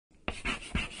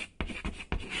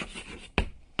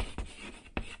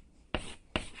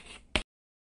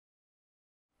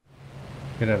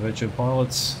G'day virtual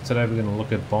pilots. Today we're going to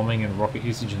look at bombing and rocket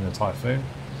usage in the Typhoon.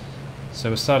 So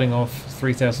we're starting off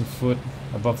 3,000 foot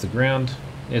above the ground.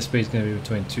 Airspeed is going to be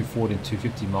between 240 and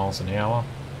 250 miles an hour.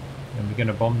 And we're going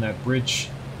to bomb that bridge,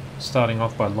 starting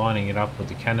off by lining it up with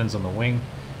the cannons on the wing.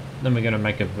 Then we're going to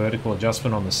make a vertical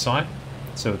adjustment on the sight.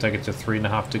 So we'll take it to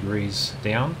 3.5 degrees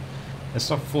down.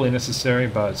 It's not fully necessary,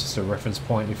 but it's just a reference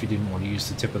point if you didn't want to use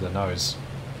the tip of the nose.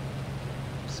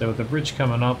 So with the bridge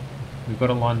coming up, we've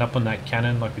got it lined up on that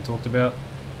cannon like we talked about.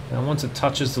 And once it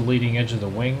touches the leading edge of the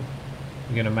wing,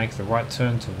 we're going to make the right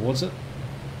turn towards it.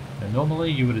 And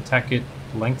normally you would attack it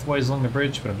lengthways along the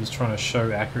bridge, but I'm just trying to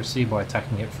show accuracy by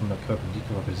attacking it from a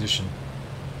perpendicular position.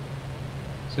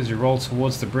 So as you roll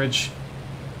towards the bridge,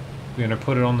 we're going to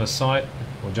put it on the sight,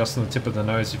 or just on the tip of the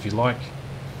nose if you like.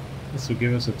 This will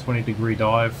give us a 20-degree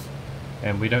dive,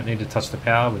 and we don't need to touch the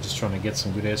power, we're just trying to get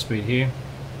some good airspeed here.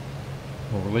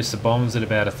 We'll release the bombs at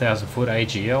about 1,000 foot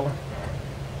AGL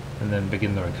and then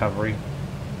begin the recovery.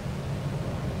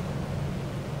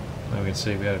 Now we can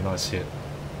see we had a nice hit.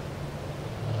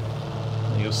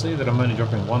 And you'll see that I'm only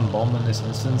dropping one bomb in this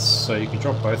instance, so you can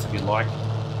drop both if you like.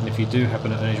 And if you do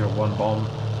happen to only drop one bomb,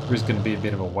 there is going to be a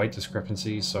bit of a weight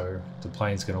discrepancy, so the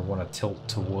plane's going to want to tilt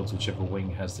towards whichever wing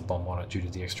has the bomb on it due to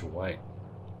the extra weight.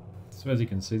 So as you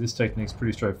can see, this technique's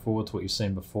pretty straightforward to what you've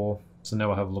seen before. So now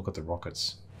we'll have a look at the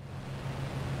rockets.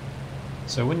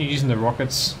 So when you're using the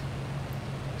rockets,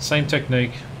 same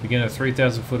technique, begin at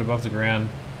 3,000 foot above the ground,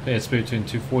 airspeed between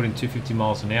 240 and 250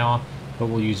 miles an hour, but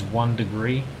we'll use 1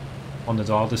 degree on the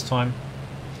dial this time.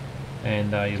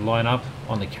 And you line up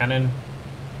on the cannon.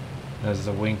 As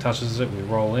the wing touches it, we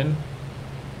roll in.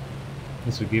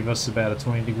 This will give us about a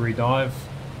 20-degree dive.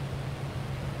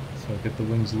 So get the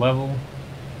wings level,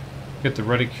 get the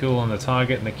reticule on the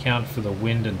target and account for the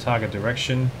wind and target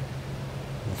direction.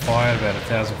 We'll fire about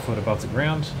 1,000 foot above the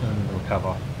ground and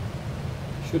recover.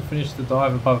 Should finish the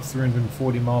dive above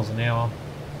 340 miles an hour,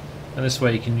 and this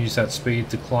way you can use that speed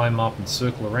to climb up and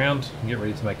circle around and get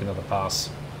ready to make another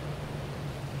pass.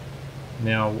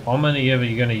 Now I'm only ever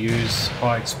going to use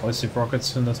high explosive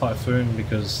rockets in the Typhoon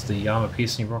because the armor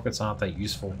piercing rockets aren't that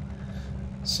useful.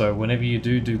 So whenever you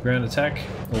do ground attack,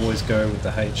 always go with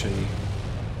the HE.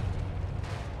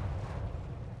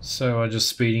 So just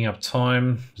speeding up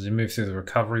time as we move through the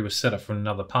recovery, we're set up for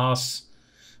another pass.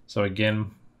 So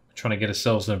again, trying to get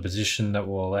ourselves in a position that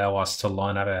will allow us to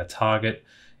line up our target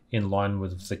in line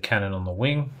with the cannon on the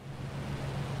wing.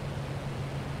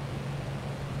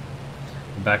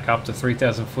 Back up to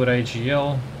 3,000 foot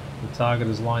AGL, the target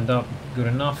is lined up good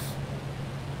enough.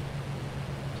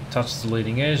 Touch the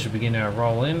leading edge, we begin our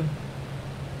roll in.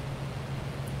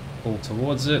 Pull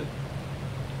towards it,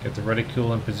 get the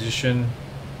reticule in position.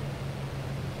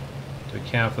 To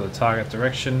account for the target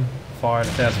direction, fire at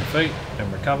 1,000 feet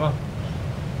and recover.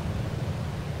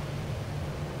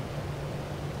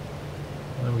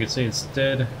 And we can see it's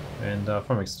dead, and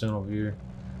from external view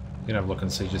you can have a look and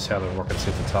see just how the rockets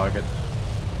hit the target.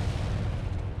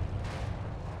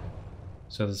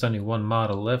 So there's only one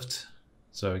martyr left,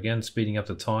 so again speeding up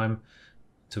the time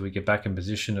till we get back in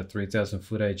position at 3,000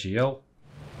 foot AGL.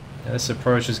 Now this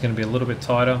approach is going to be a little bit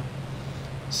tighter,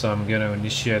 so I'm going to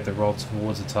initiate the roll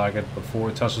towards the target before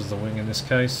it touches the wing in this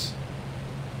case.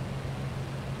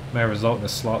 May result in a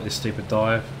slightly steeper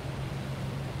dive.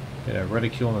 Get our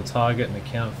reticule on the target and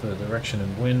account for the direction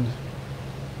and wind.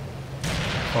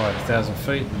 Fire at 1,000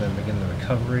 feet and then begin the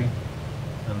recovery,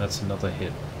 and that's another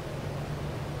hit.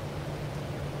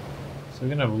 So we're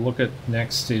going to have a look at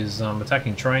next is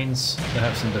attacking trains that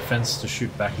have some defense to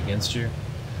shoot back against you.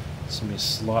 It's going to be a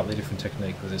slightly different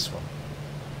technique with this one.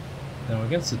 Now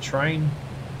against the train,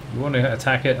 you want to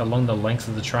attack it along the length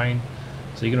of the train.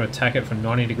 So you're going to attack it from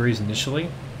 90 degrees initially,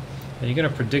 and you're going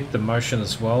to predict the motion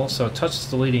as well. So it touches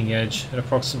the leading edge at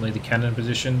approximately the cannon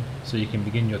position, so you can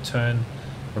begin your turn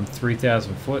from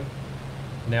 3,000 foot.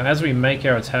 Now as we make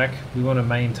our attack, we want to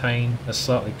maintain a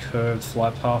slightly curved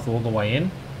flight path all the way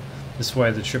in. This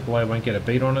way the AAA won't get a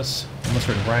beat on us. Once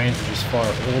we're in range, we just fire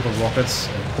all the rockets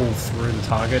and pull through the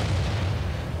target.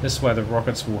 This way the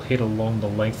rockets will hit along the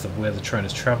length of where the train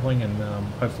is travelling and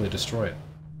hopefully destroy it.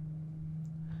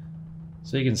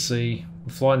 So you can see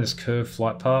we're flying this curved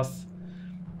flight path.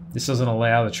 This doesn't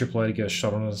allow the AAA to get a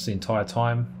shot on us the entire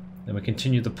time, and we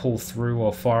continue to pull through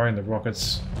while firing the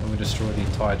rockets, and we destroy the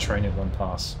entire train in one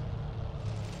pass.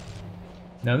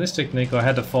 Now in this technique I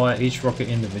had to fire each rocket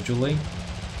individually,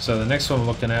 so the next one we're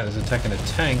looking at is attacking a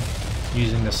tank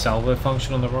using the salvo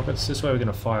function on the rockets. This way we're going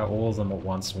to fire all of them at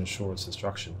once to ensure its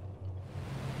destruction.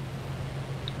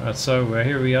 Alright, so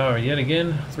here we are yet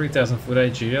again, 3,000 foot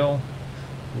AGL,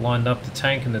 lined up the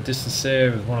tank in the distance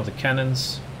there with one of the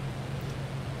cannons.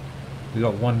 We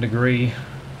got 1 degree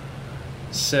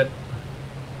set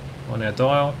on our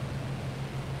dial.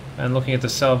 And looking at the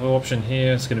salvo option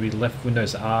here, it's going to be left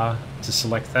Windows R to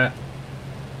select that.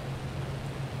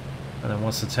 And then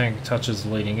once the tank touches the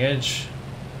leading edge,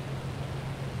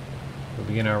 we'll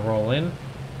begin our roll in.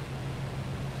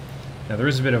 Now there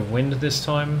is a bit of wind this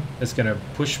time. It's going to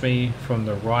push me from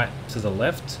the right to the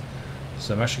left.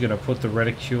 So I'm actually going to put the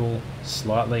reticule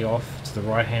slightly off to the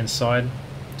right hand side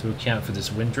to account for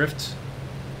this wind drift.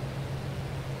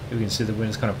 You can see the wind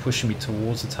is kind of pushing me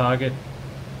towards the target.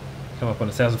 Come up on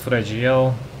 1,000 foot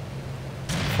AGL,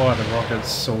 fire the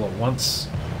rockets all at once,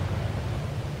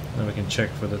 and we can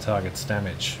check for the target's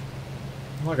damage.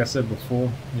 Like I said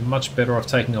before, you're much better off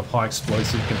taking off high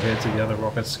explosive compared to the other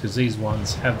rockets, because these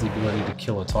ones have the ability to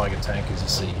kill a target tank, as you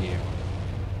see here.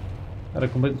 Now to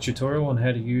complete the tutorial on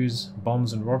how to use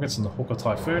bombs and rockets in the Hawker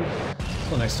Typhoon.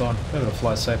 Until next time, remember to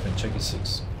fly safe and check your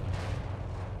 6.